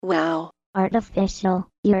Wow. Artificial,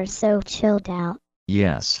 you're so chilled out.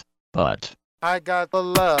 Yes, but I got the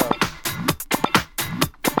love.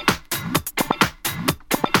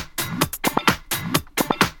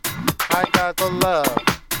 I got the love.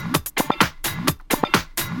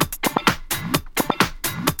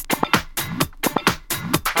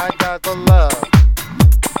 I got the love.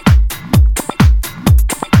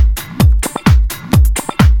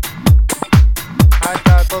 I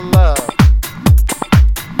got the love.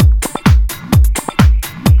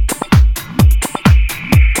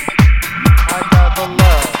 I got the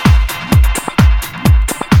love.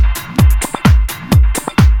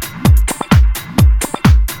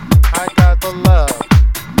 I got the love.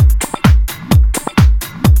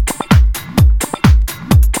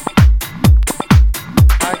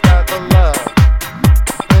 I got the love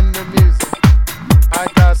in the music. I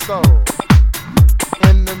got soul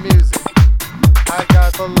in the music. I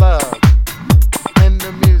got the love in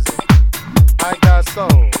the music. I got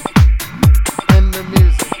soul in the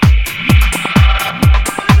music.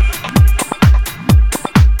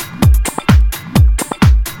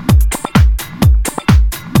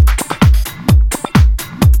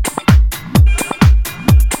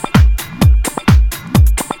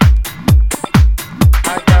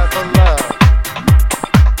 I got the love.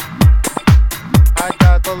 I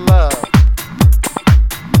got the love.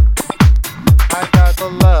 I got the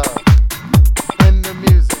love in the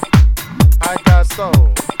music. I got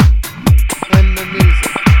soul in the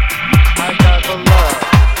music. I got the love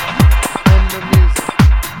in the music.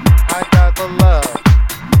 I got the love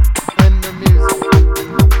in the music.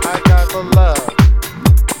 I got the love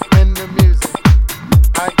in the music.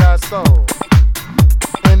 I got soul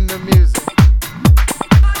in the music.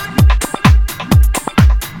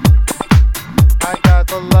 I got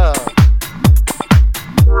the love.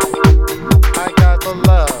 I got the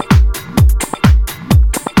love.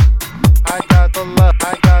 I got the love.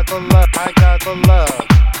 I got the love. I got the love.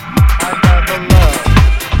 I got the love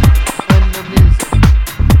in the music.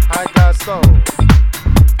 I got soul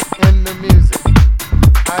in the music.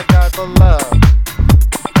 I got the love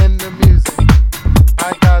in the music.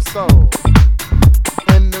 I got soul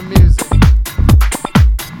in the music.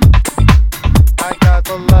 I got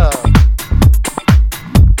the love.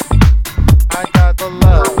 I got the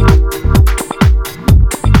love.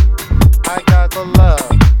 I got the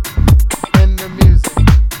love in the music.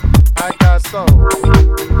 I got soul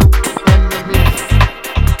in the music.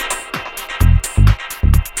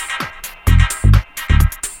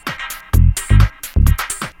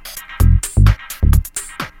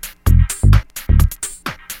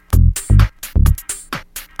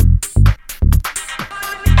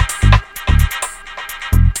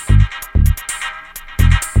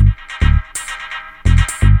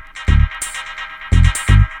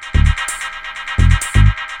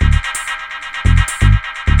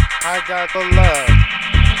 I got the love.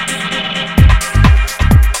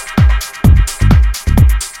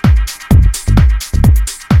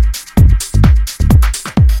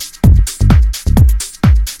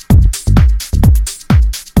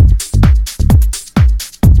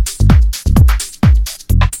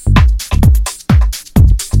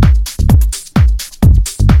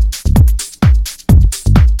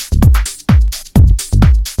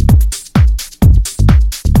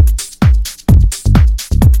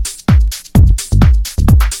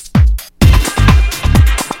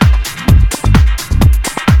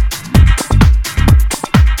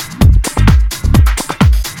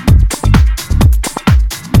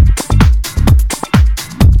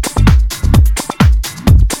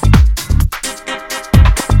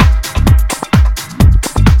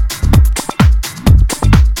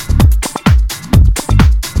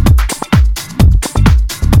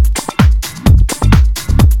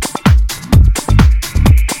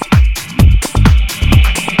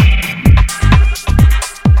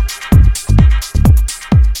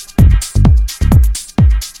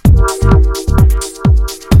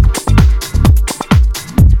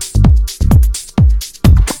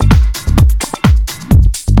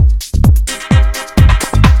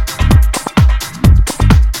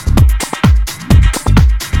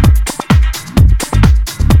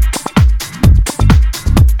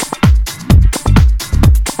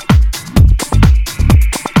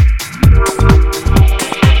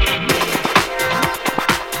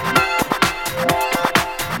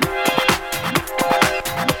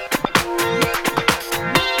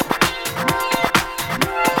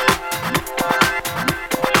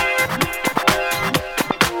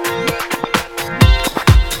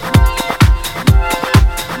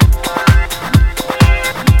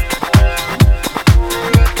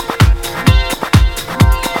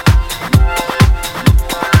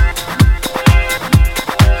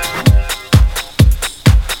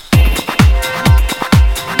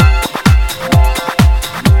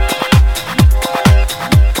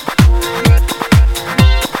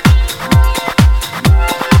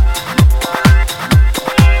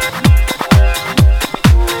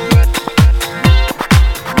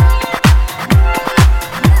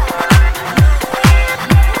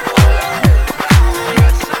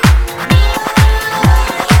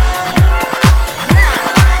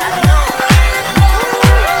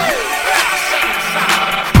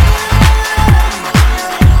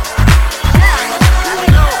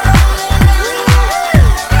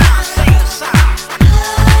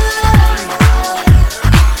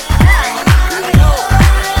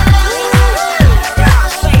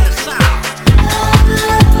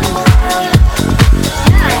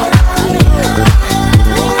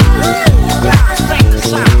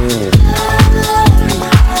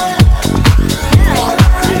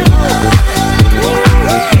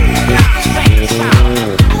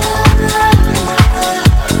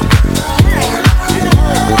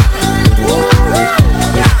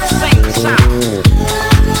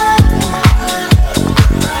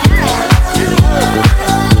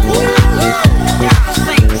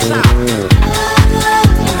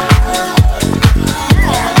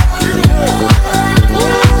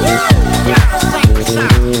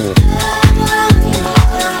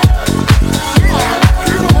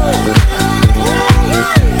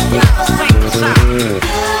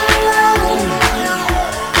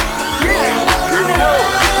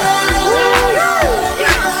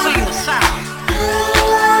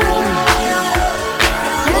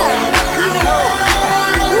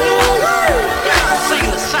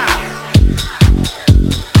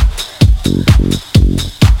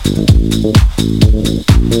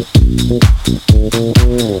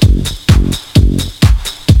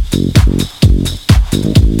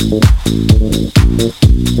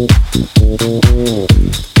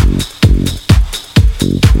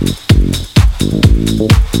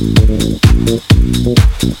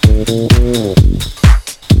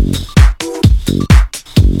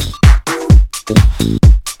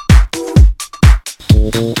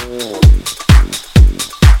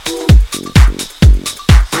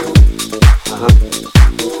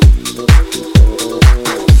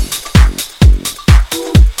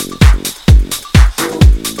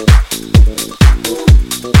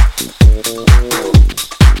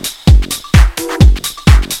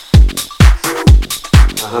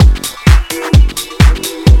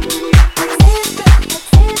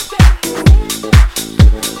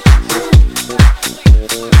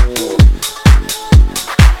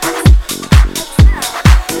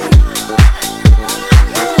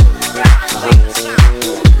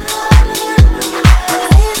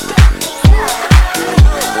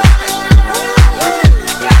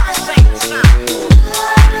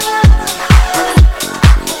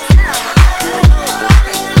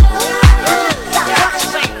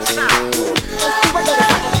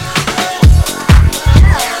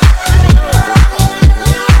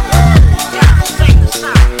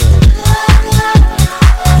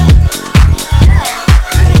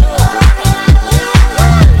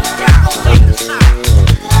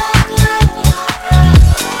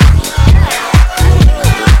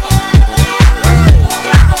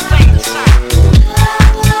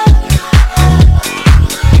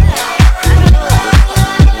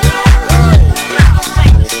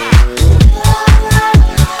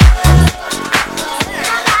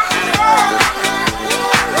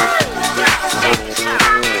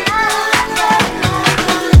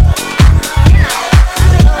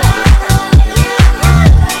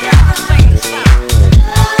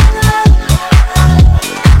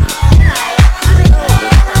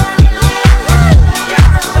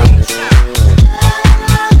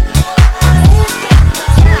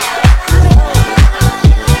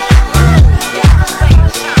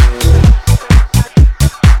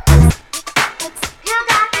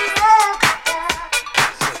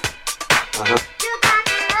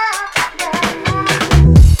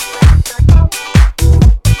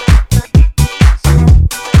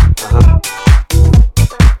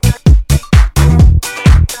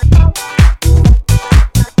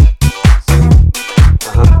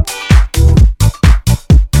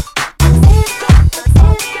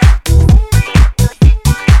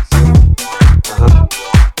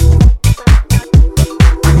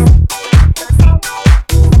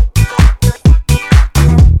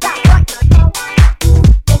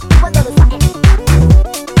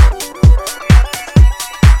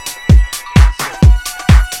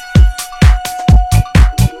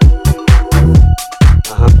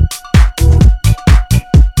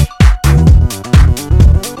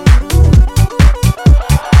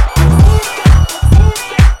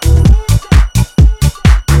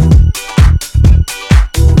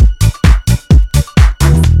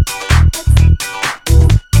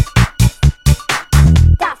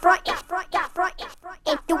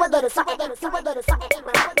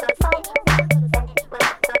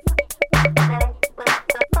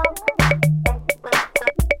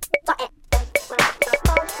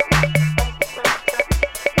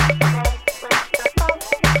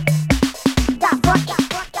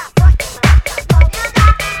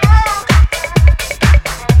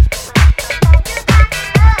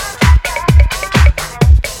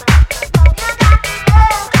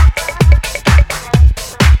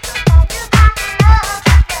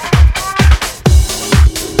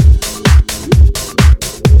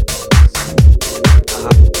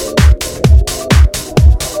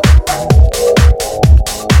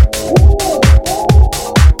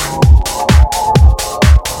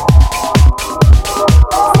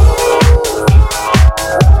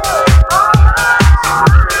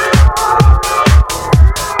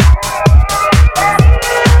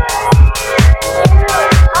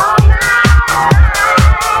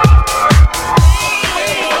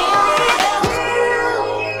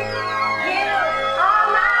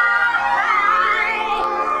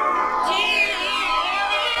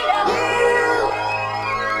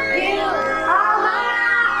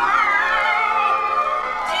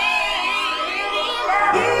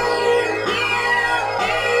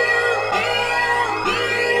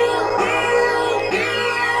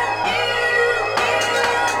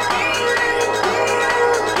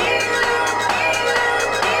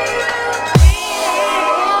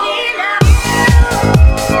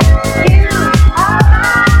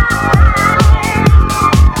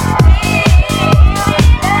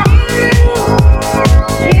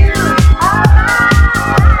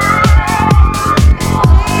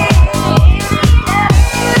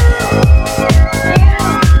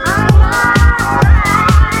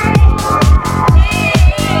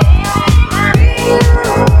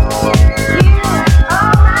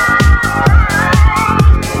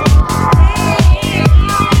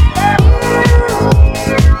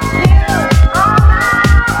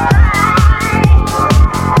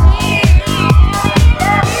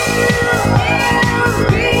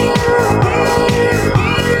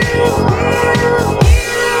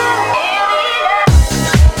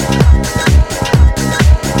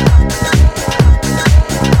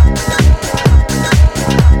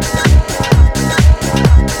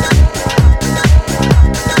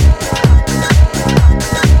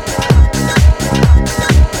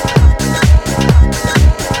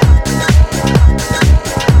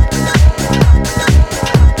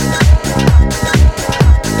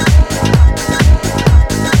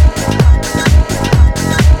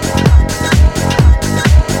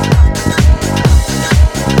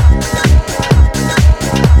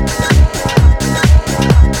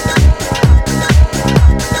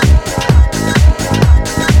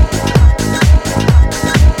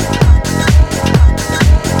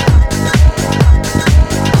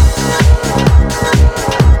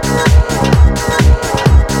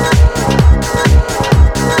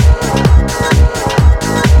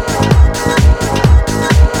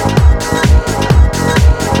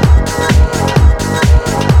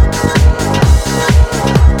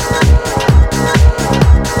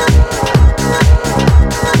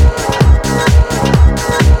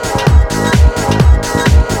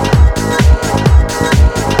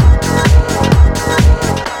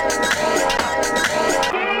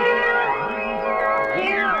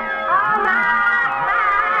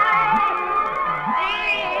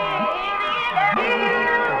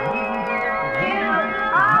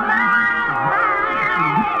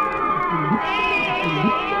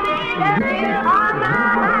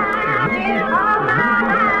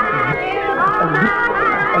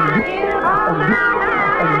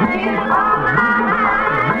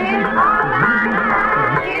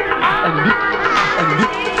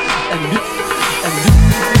 and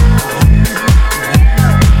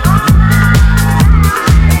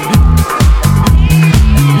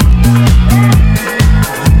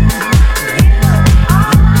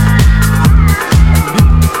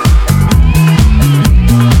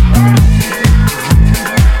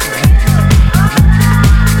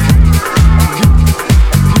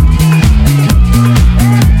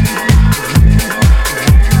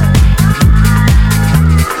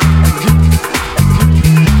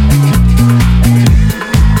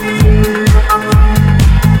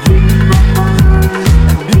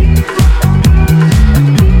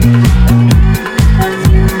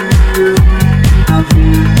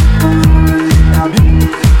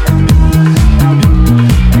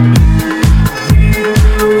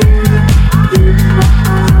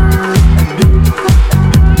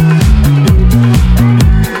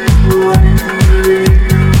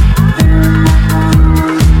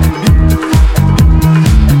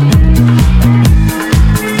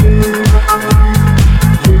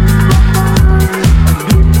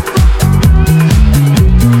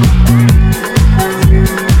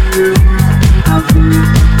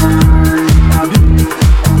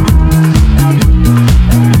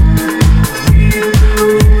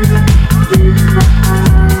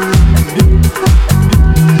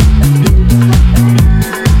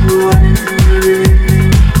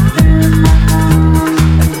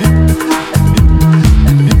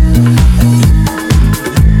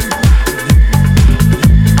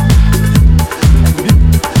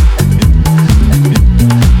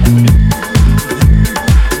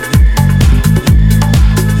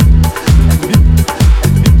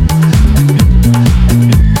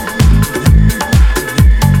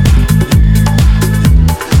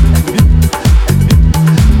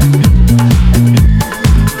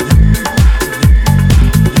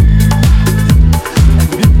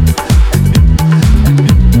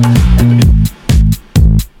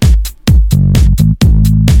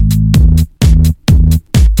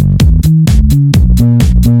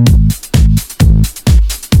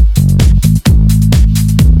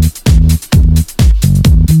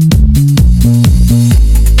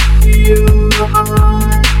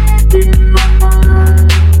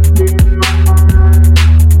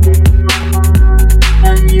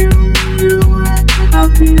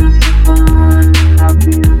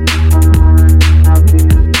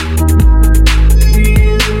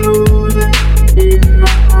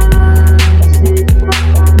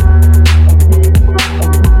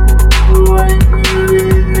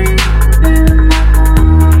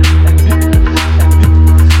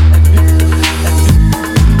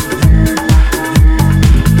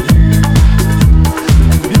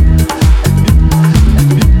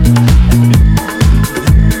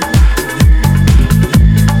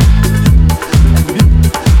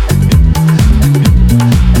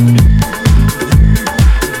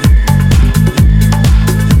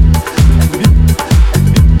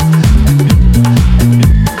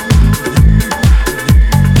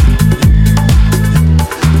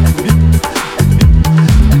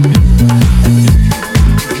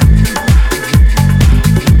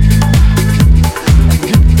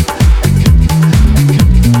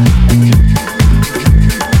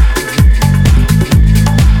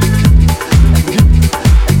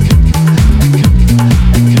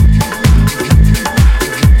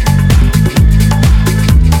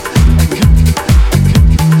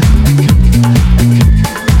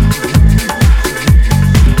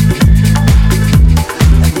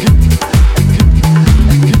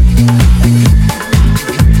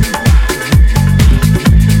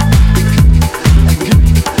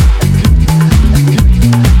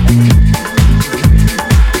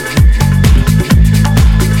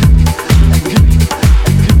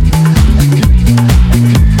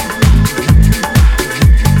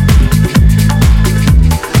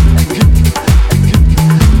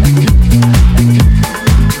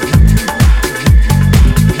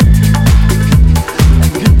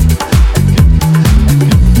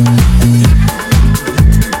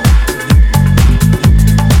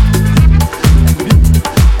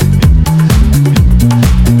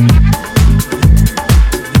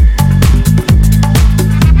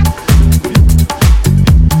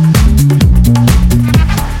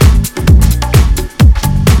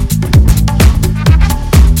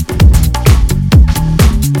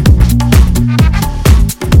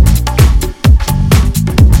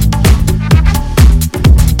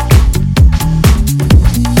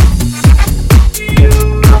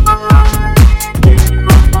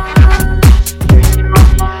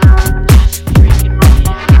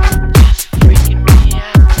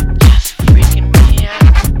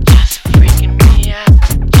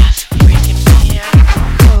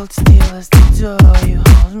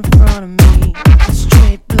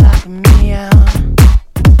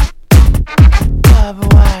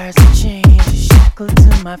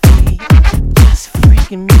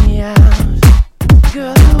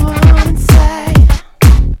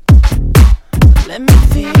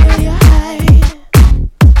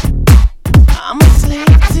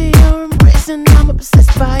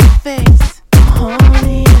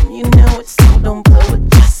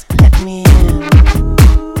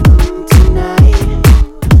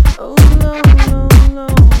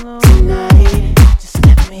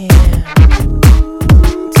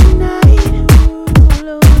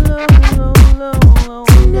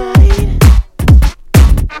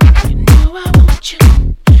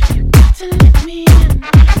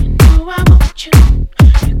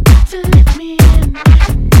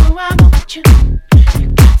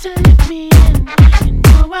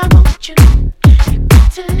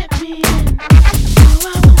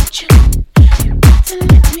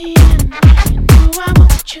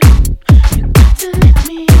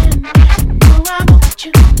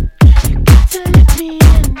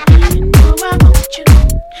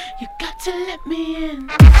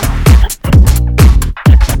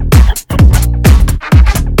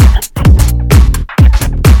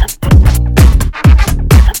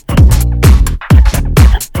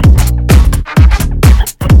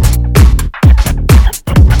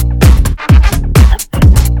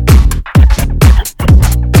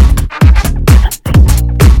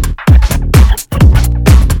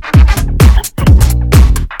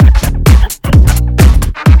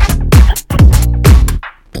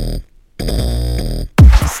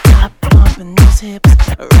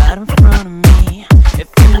right in front of me. If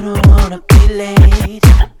you don't wanna be late,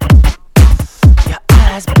 your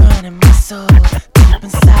eyes burning my soul deep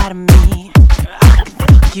inside of me. I can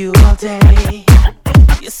fuck you all day.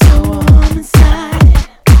 You're so warm inside.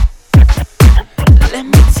 Let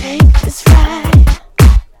me take this ride.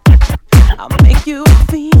 I'll make you a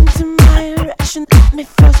fiend to my erection. Let me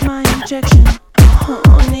force my injection.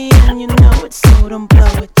 Honey, and you know it, so don't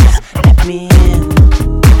blow it. Just let me in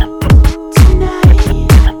tonight.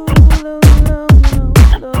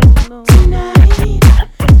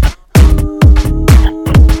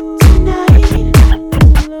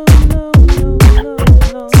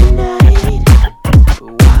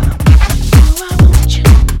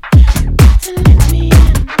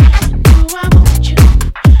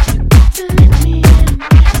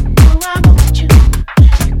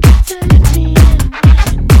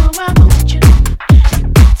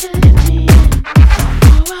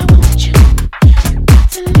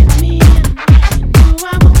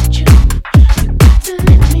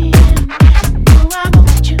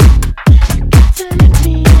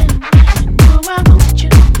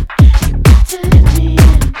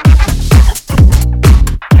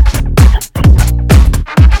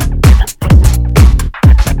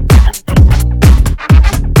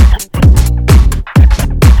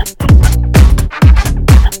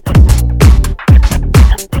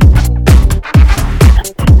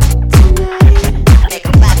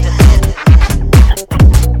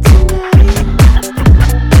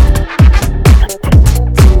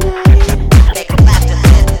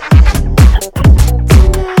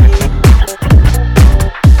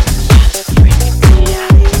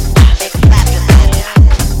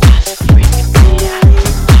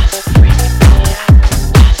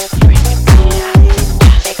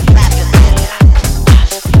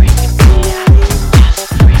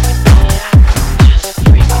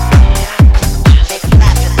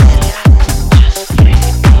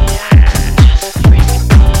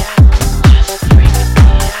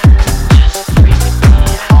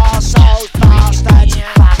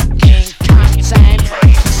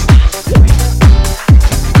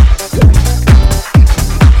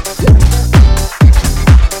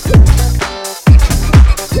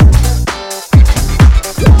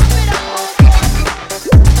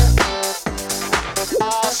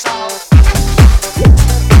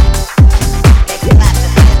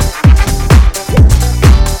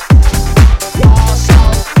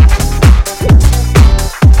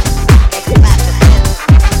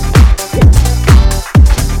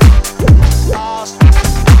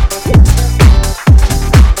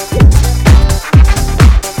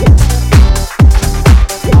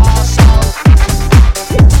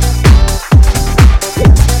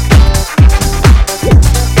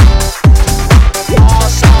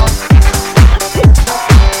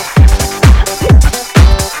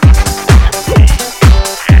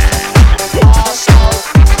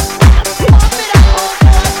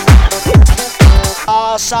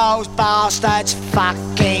 Those bastards,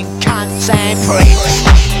 fucking cunts and pricks.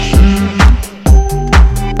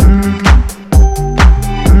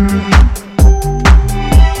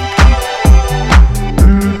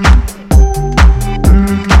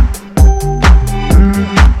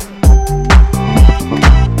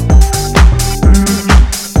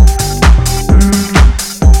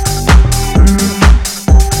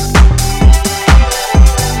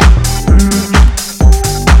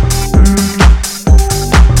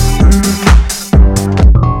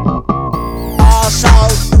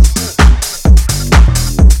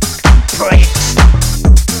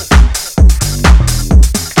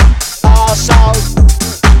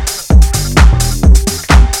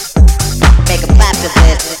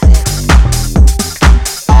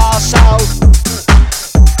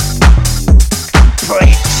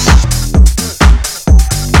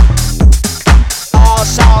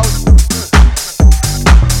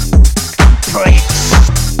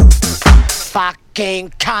 Fucking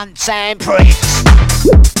cunts and pricks.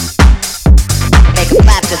 Make a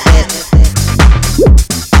clap to this.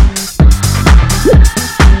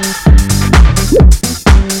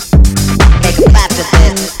 Make a clap to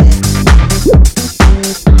this.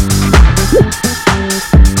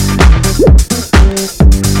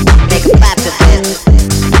 Make a clap to this.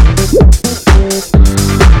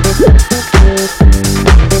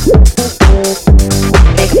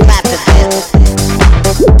 Make a clap to this.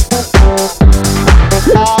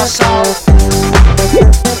 Also,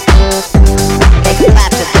 make a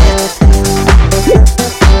clap to this.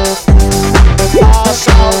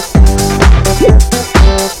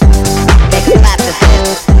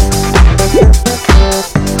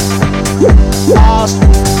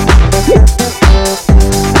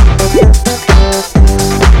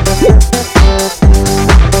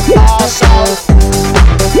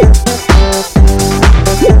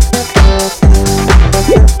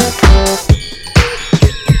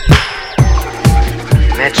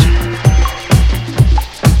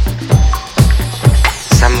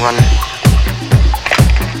 someone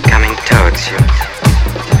coming towards you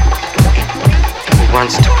who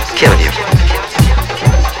wants to kill you.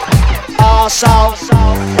 Also.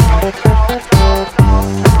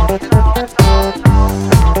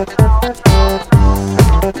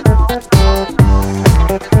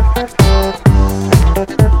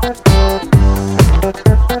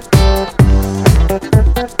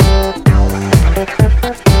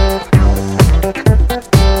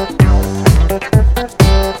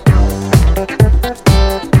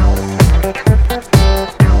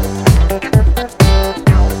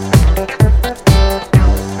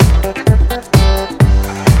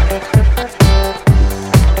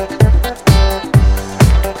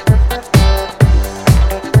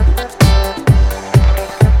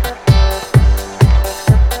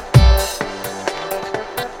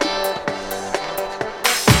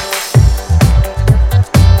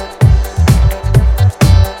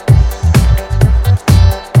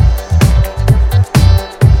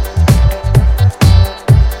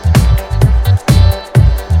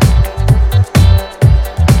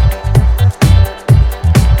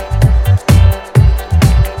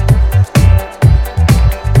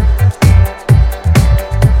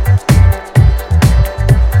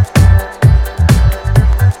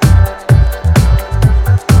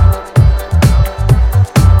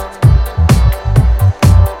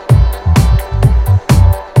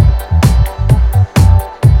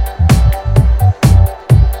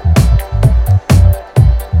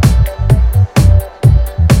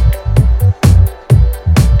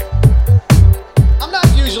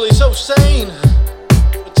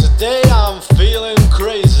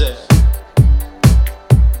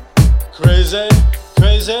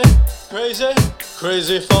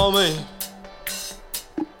 Crazy for me.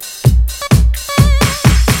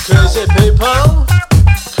 Crazy people,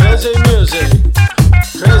 crazy music.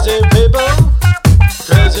 Crazy people,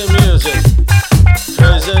 crazy music.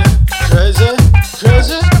 Crazy, crazy,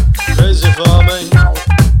 crazy, crazy for me.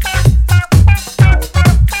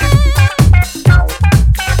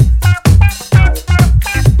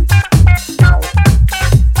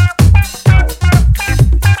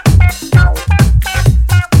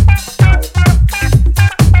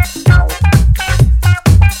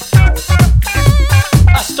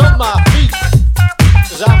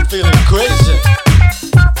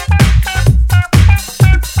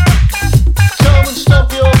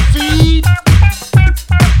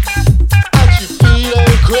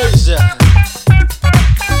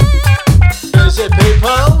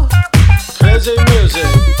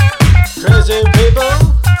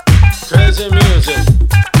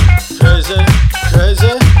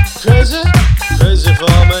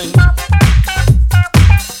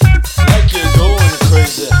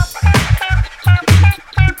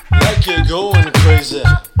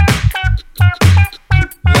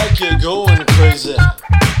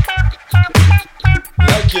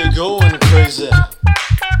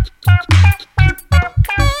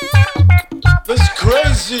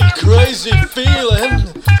 Crazy feeling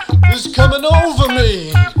is coming over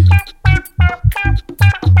me.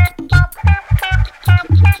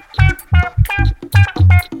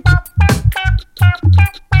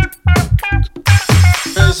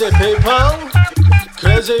 Crazy people,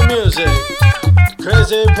 crazy music.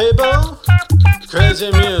 Crazy people,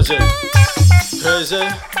 crazy music. Crazy,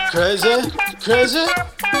 crazy, crazy,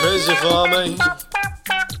 crazy for me.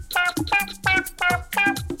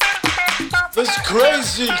 This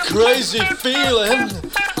crazy, crazy feeling.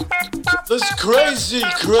 This crazy,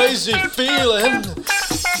 crazy feeling.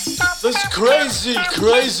 This crazy,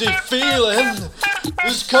 crazy feeling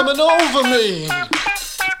is coming over me.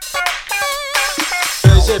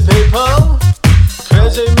 Crazy people,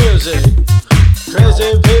 crazy music.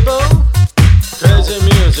 Crazy people, crazy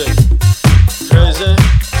music. Crazy,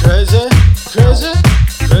 crazy, crazy,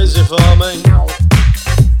 crazy for me.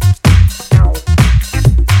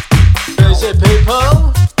 Crazy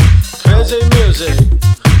people, crazy music.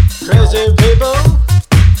 Crazy people,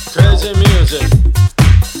 crazy music.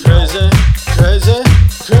 Crazy, crazy,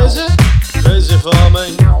 crazy, crazy for me.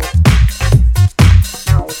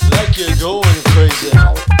 Like you're going crazy.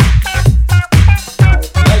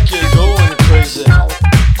 Like you're going crazy.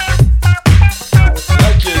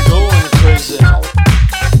 Like you're going crazy.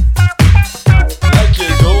 Like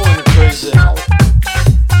you're going crazy.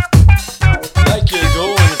 Like you're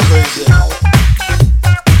going crazy.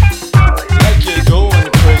 Like you're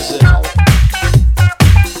going crazy.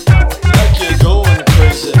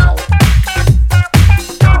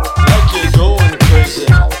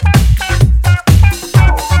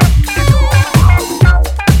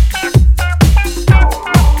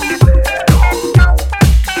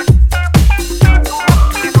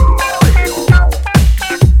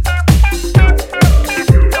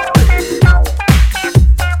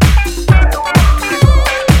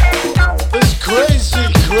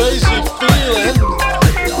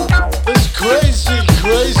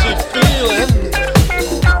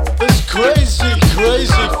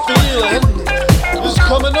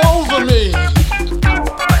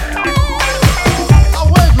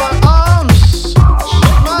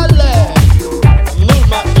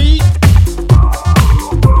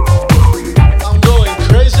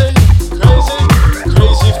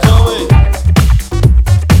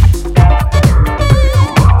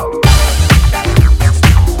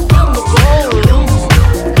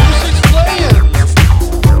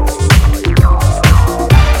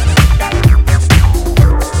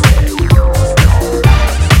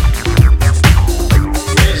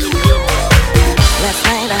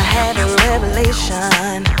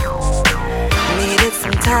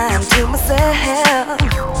 into myself.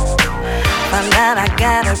 Find out I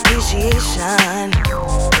got appreciation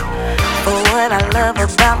for what I love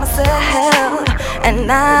about myself.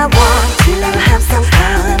 And I want to have some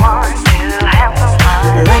fun.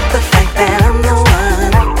 Like the fact that I'm the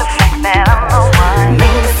one.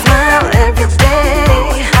 Make me smile every day.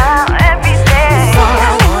 Cause all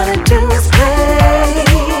I wanna do is play.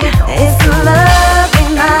 It's a lovely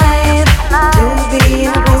night to be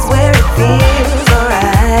in a place where it feels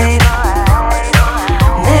alright.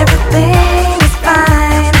 And everything is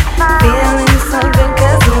fine. Feeling so good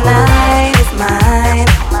cause the night is mine.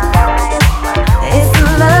 It's a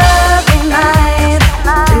lovely night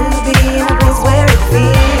to be in a place where it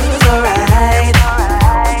feels alright.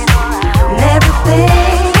 And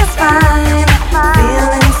everything is fine.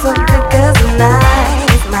 Feeling so good cause the night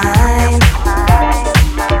is mine.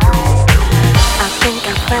 I think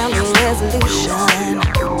I found a resolution.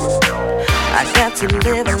 I got to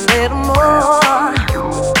live a little more.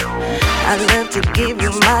 I love to give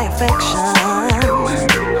you my affection.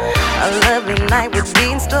 A lovely night would be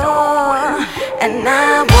in store. And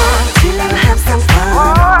I want to have some fun.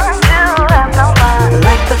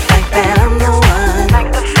 Like the fact that I'm the one. Make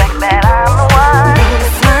me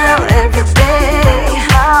smile every day.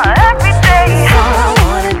 Cause all I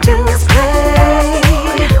wanna do is play.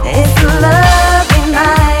 It's a lovely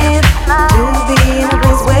night to be in a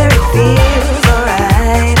place where it feels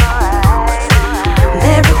alright. And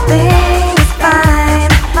everything is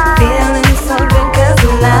fine. Feeling so good cause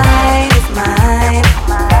the night is mine.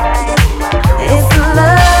 It's a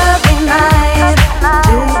lovely night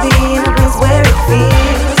to be in a place where it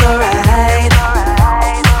feels alright.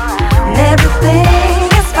 And everything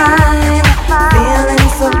is fine. Feeling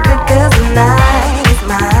so good cause the night is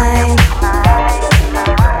mine.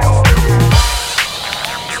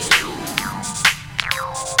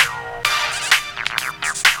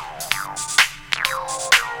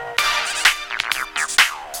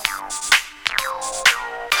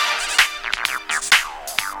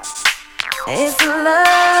 It's a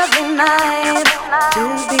lovely night to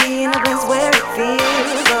be in a place where it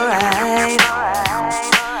feels alright.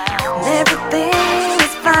 And everything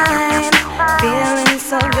is fine. Feeling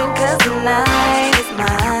so good cause the night is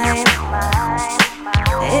mine.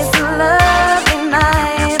 It's a lovely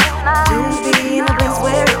night to be in a place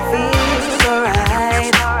where it feels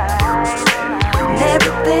alright. And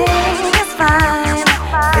everything is fine.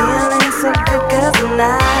 Feeling so good cause the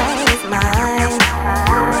night is mine.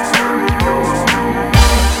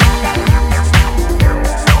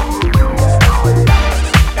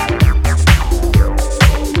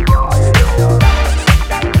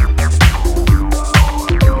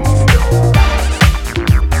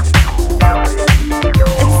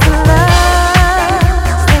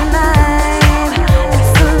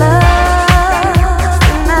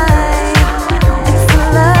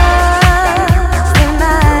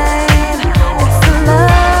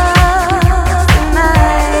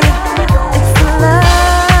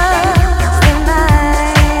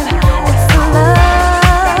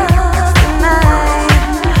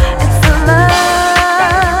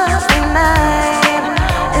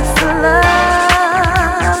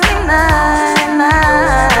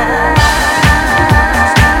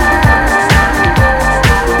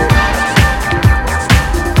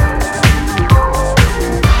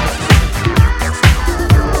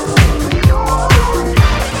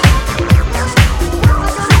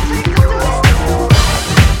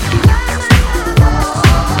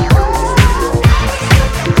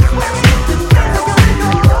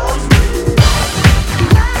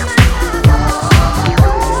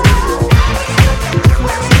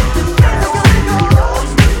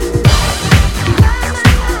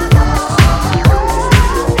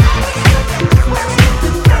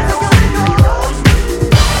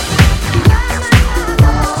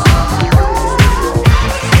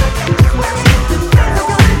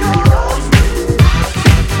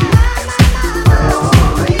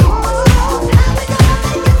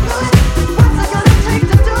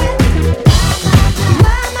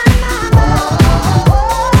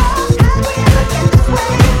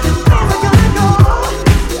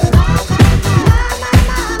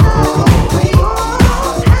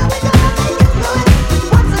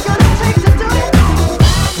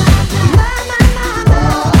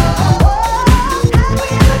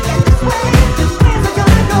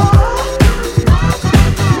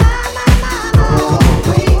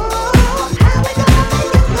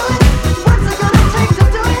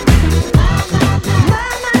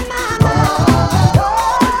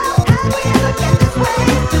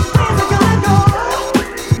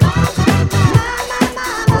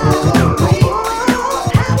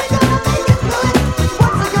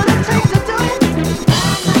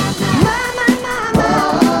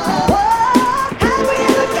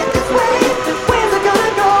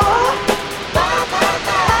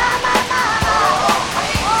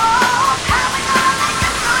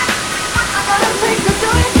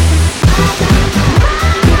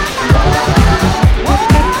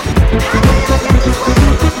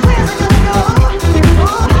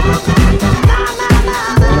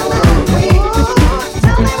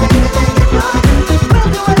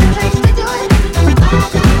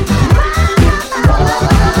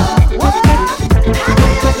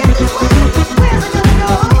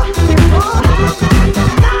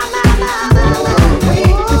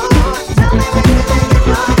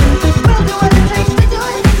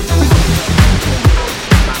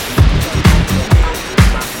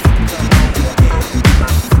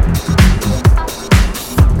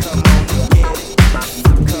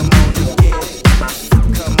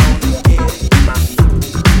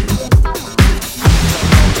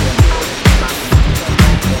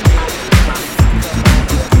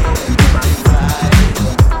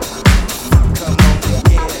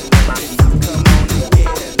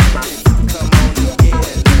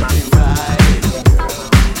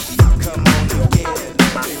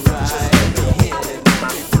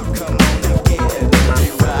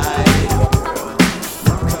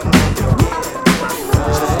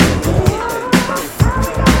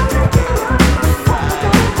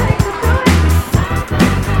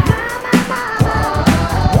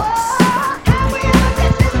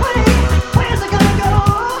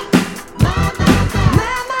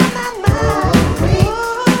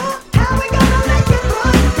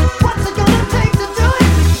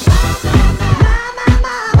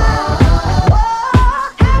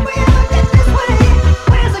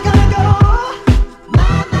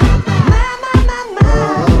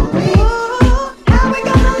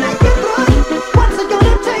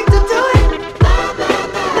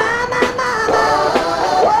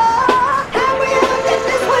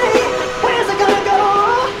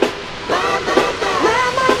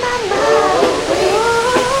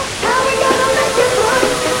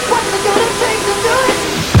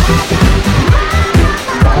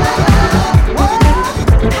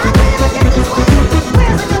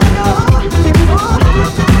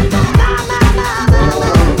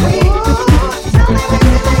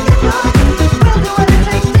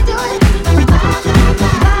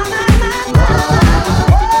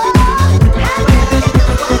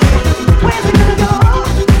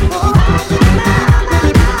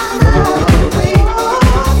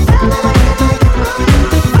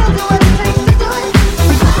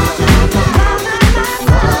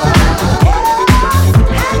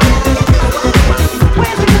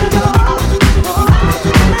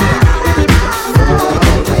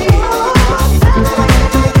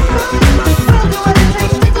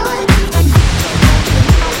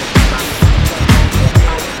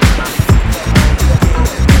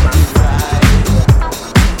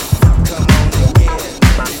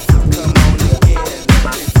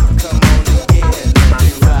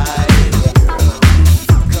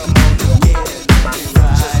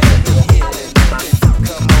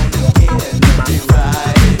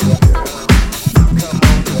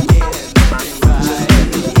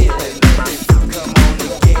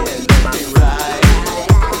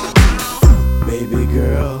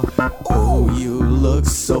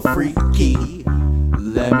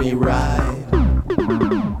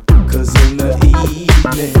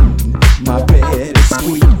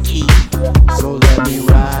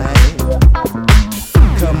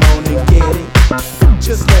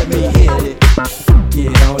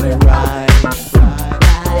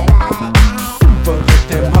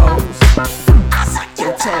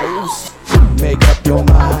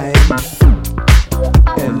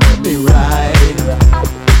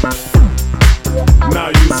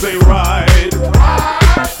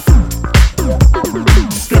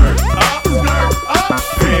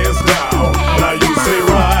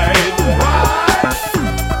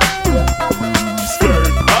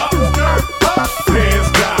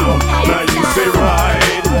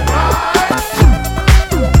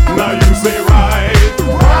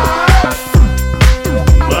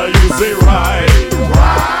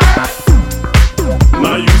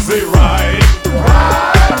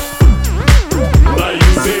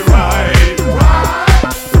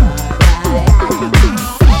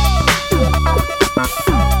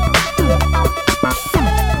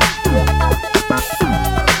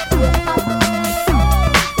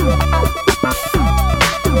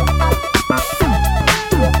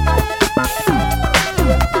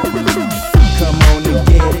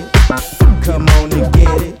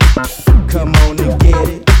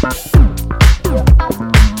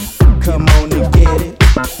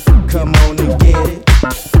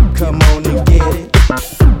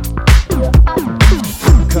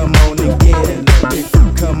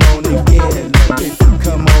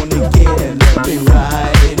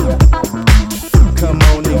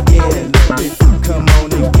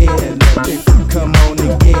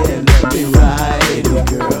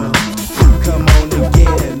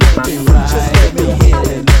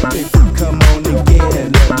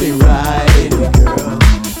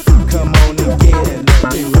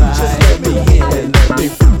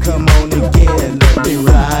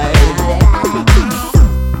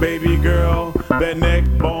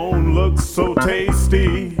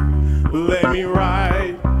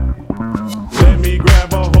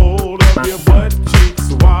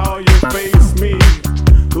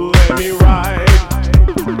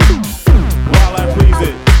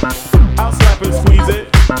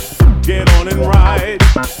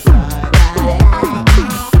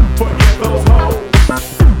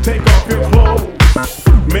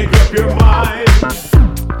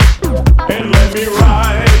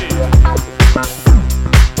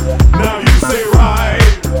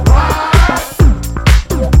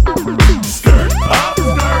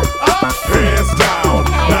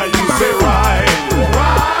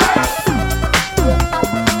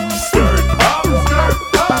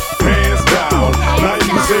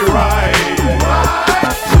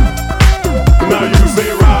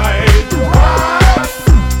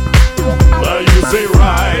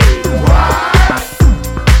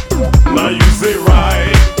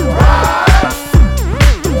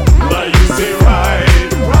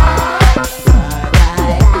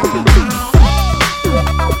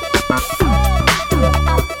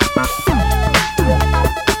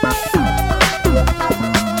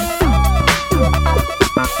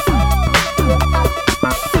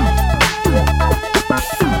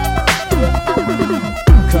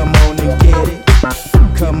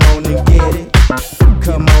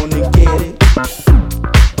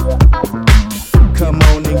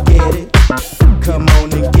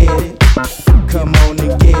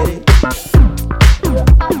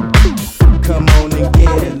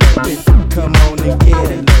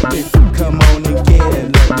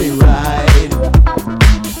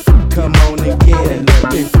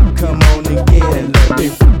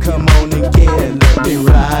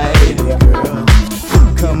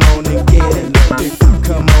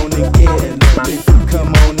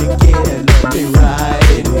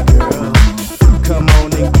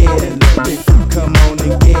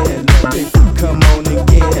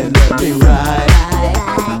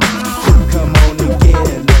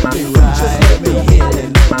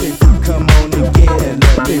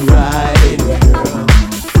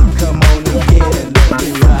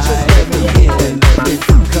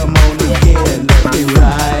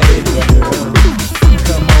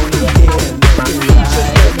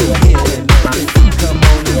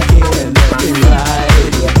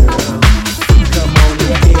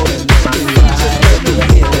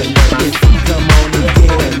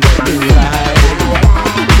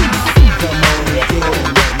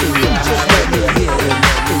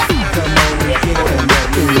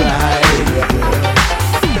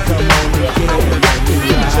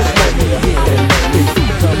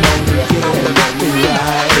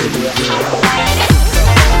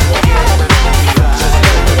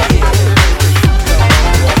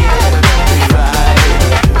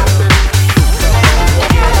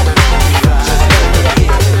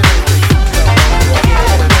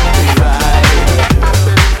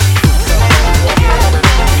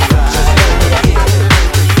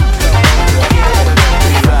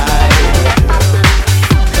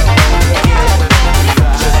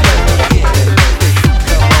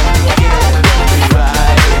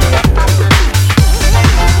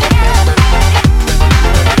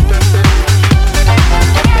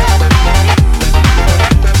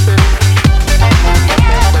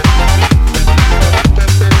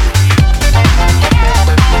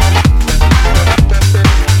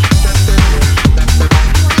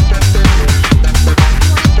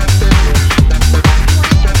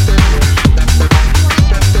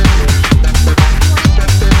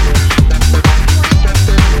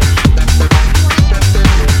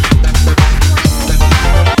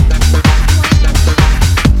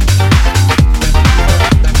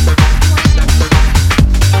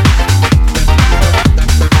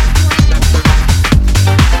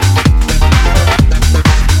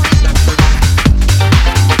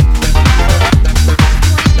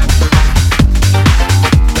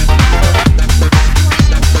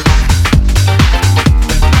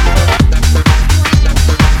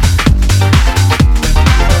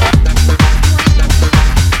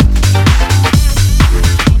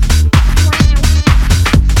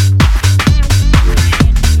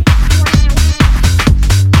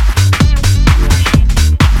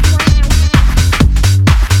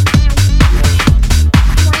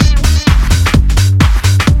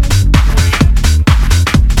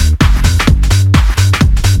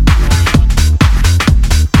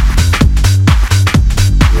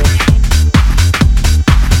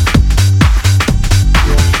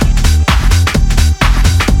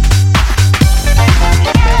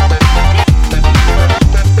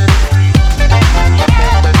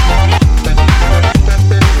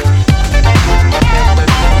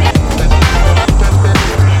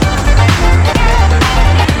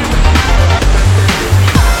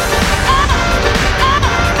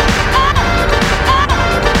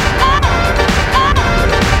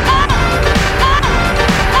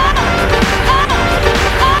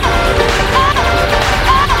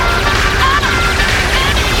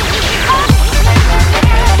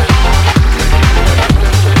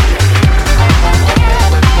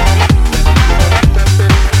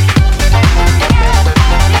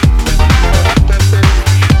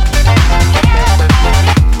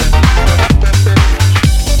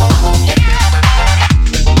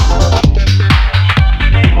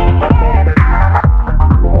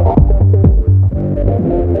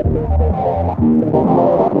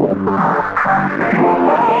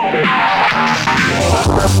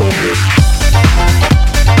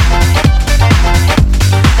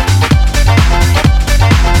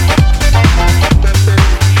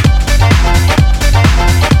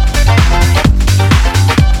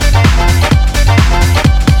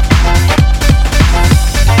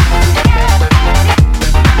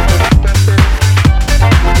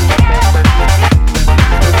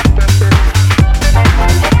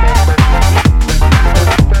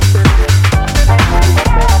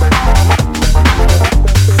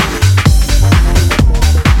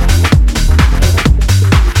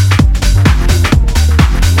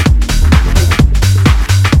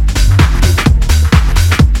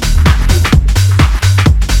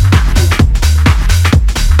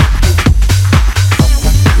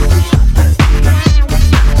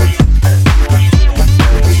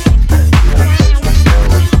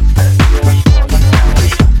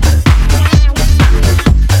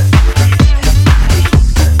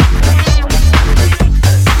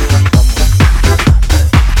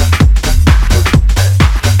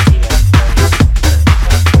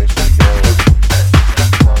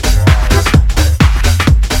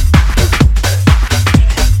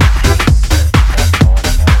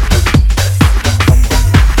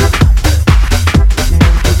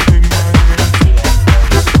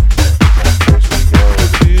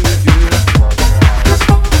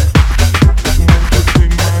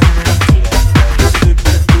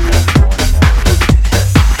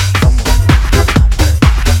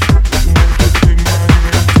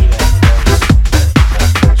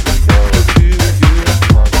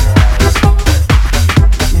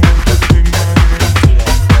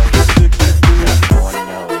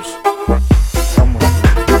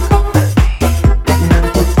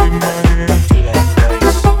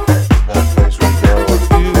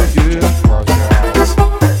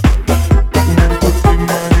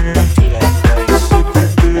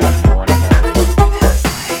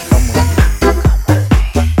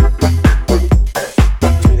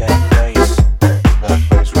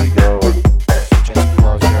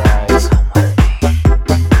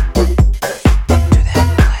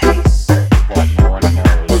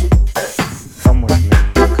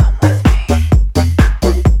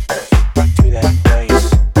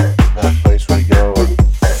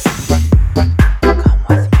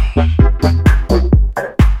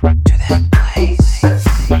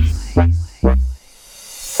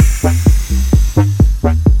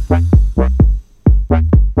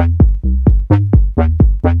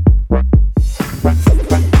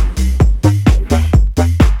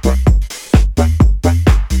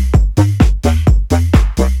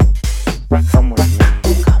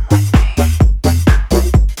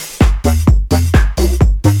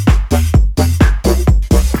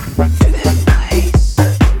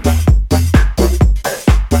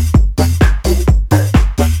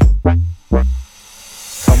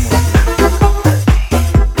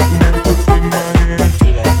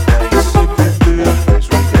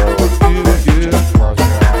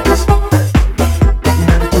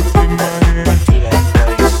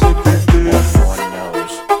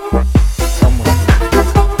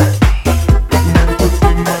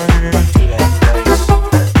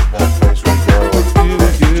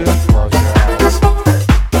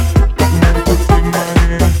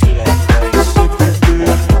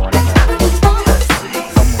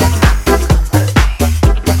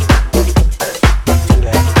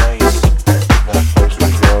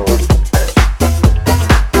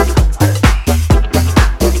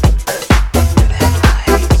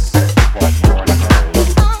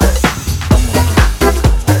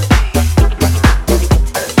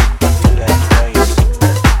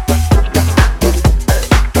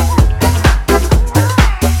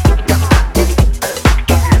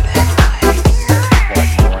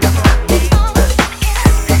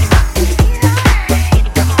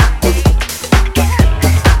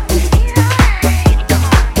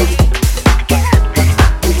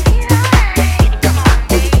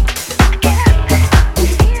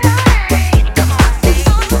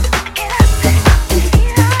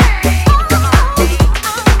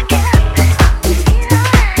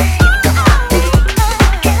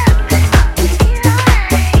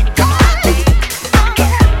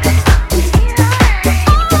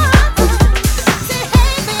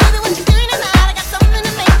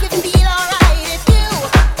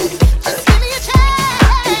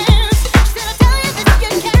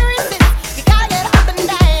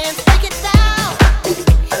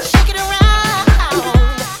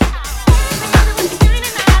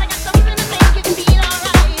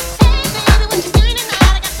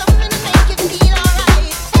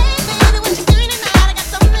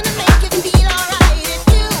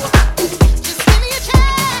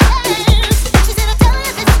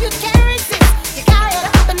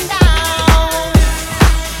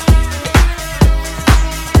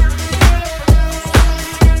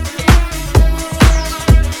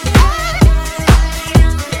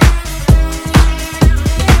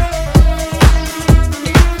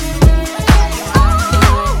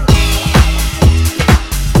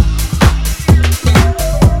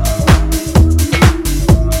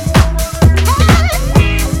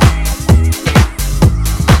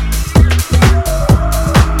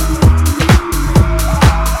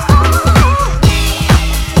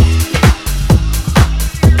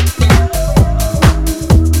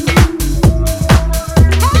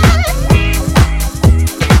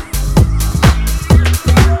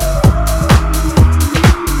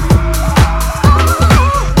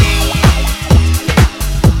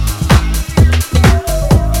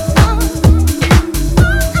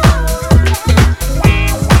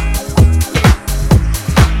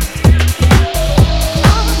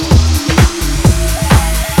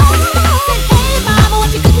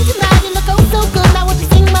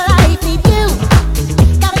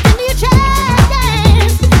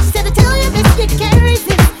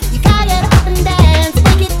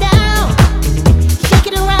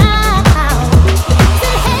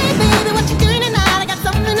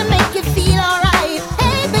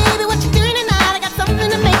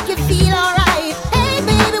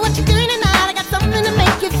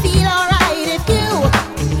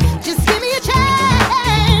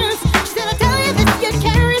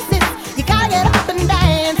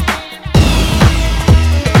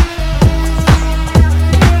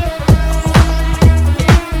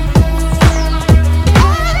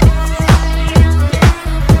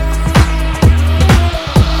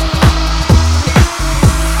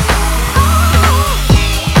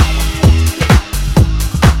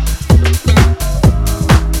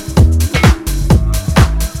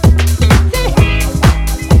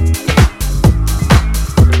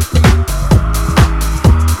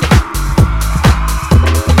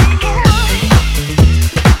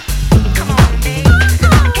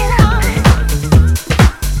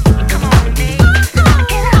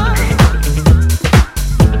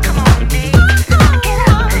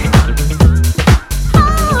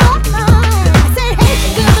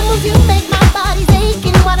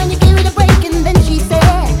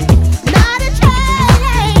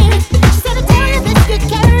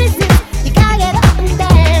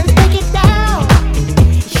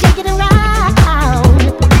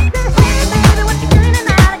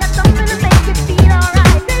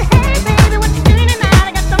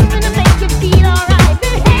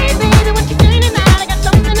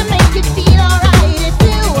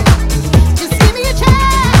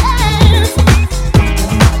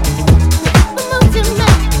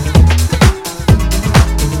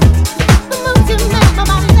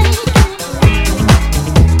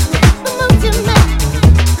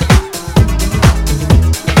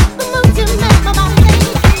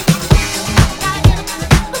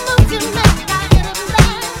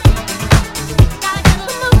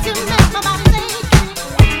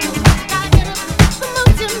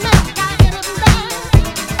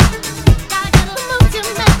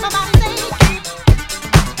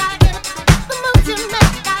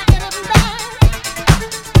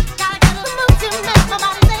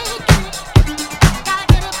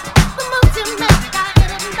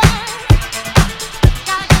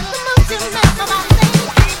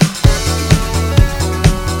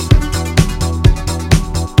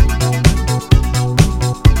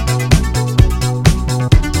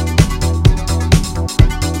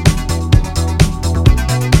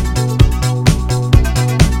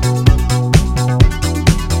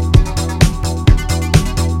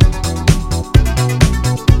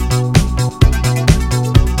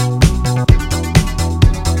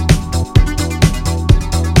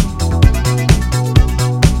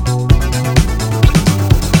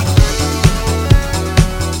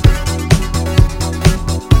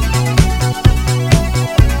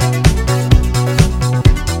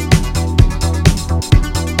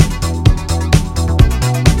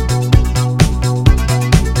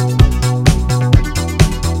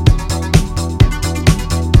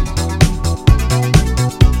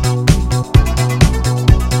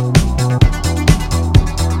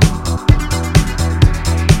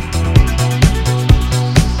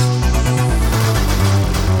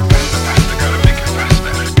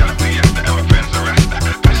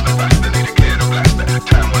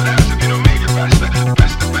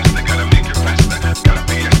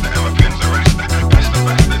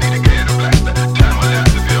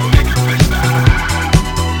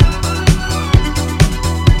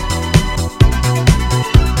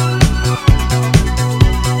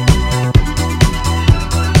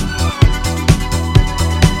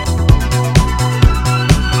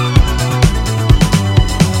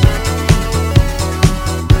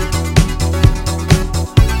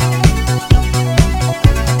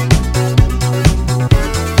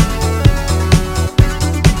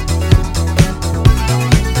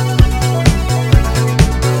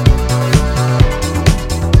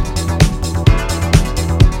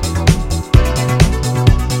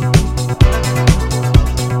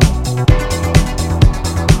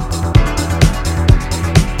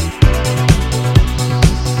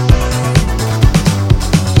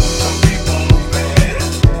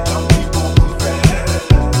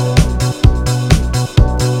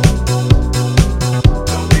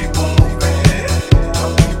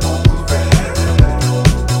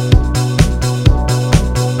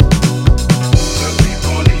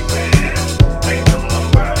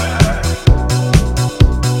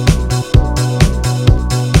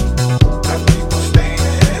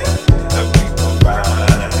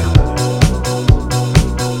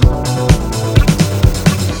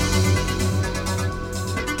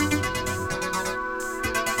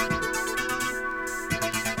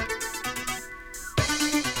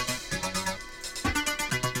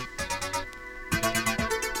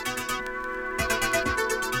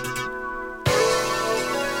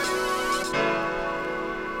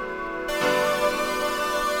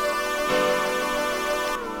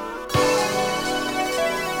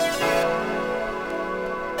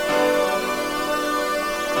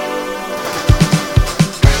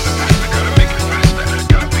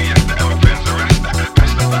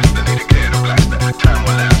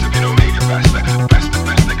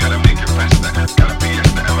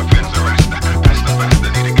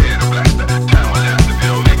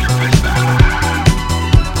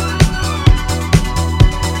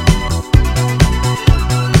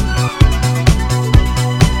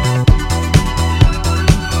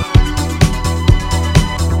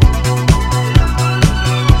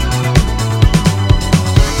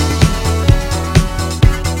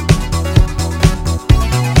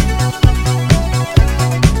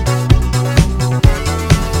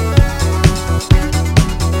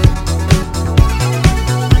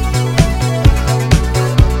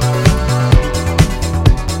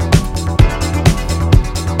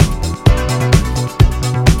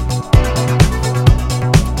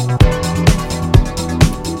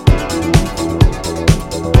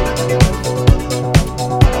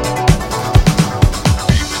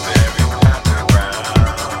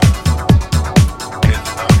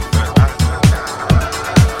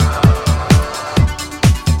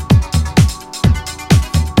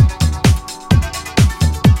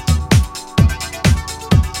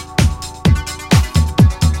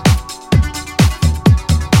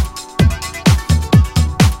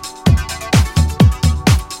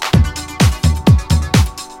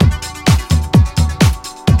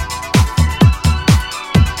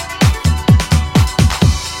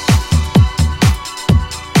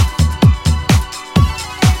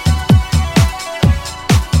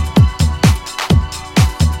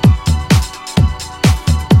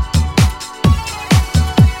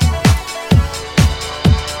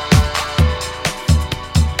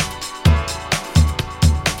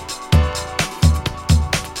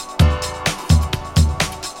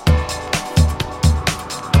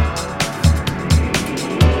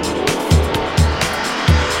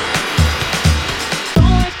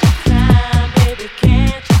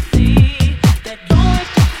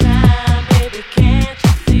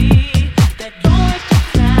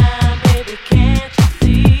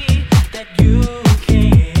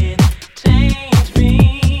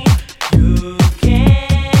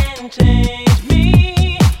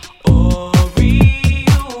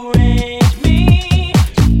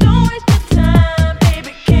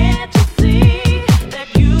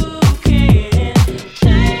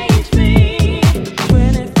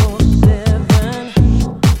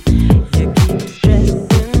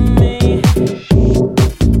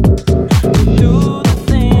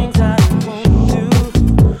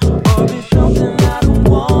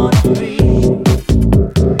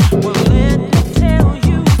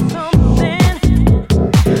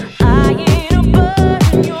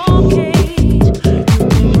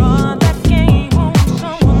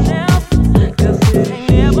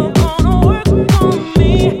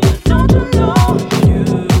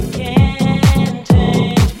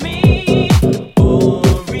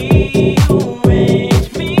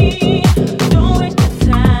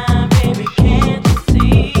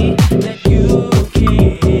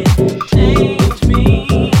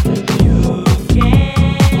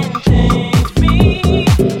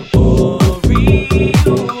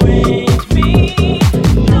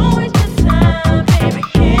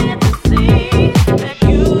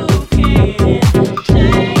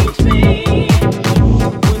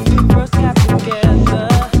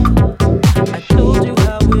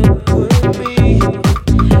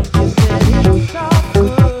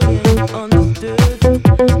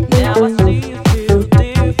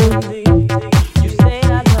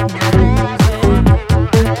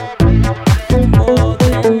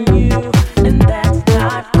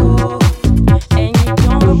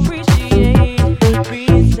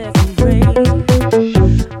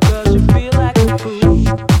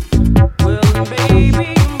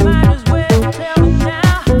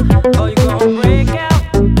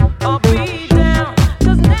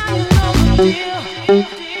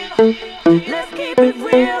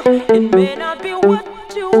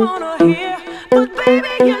 don't wanna hear. But baby,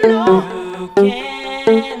 you know you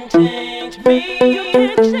can change me. You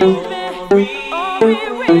can change me. Oh,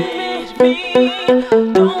 rearrange me.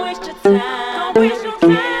 Don't waste your time. Don't waste your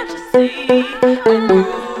time to see. And you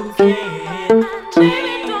can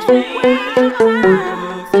change me. Don't waste your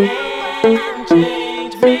time. You can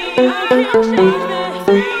change me. You can change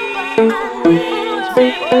me. Rearrange me. Don't waste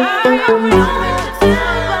your time.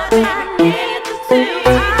 But baby, get to see.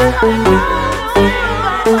 I know.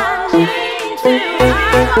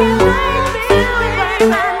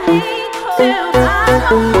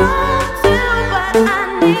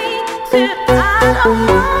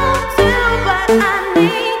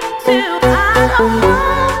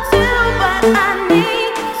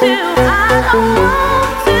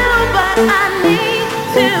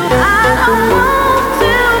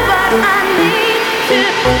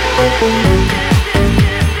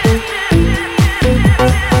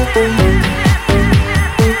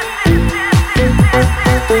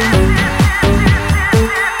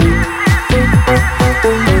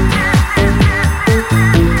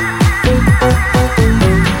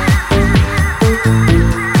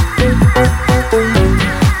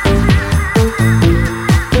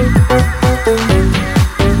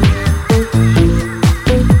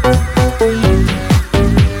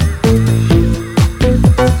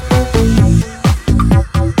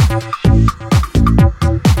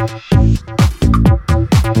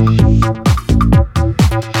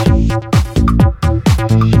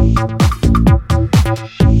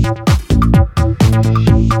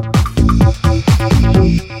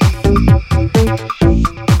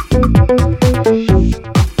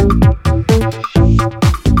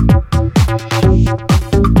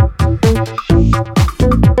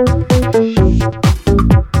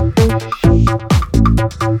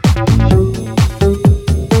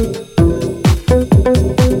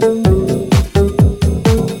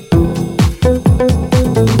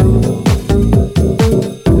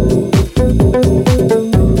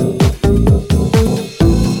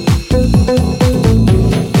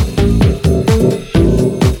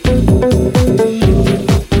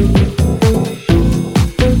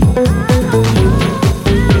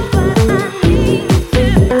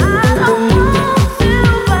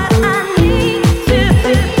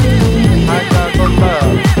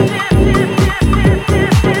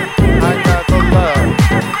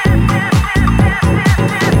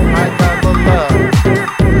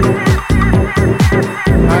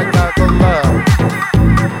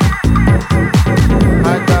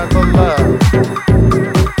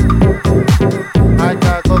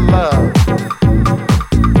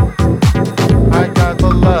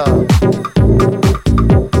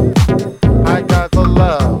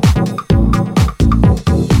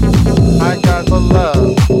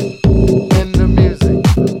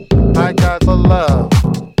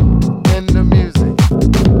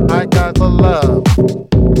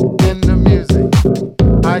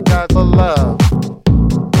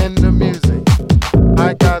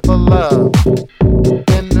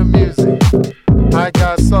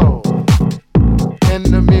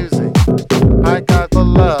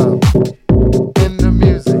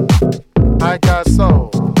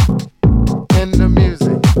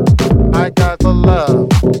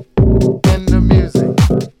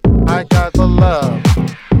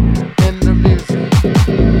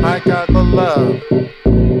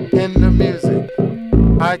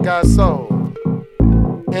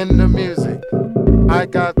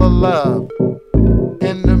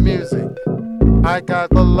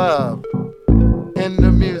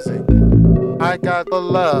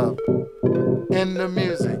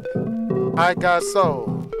 I got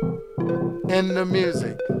soul in the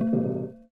music.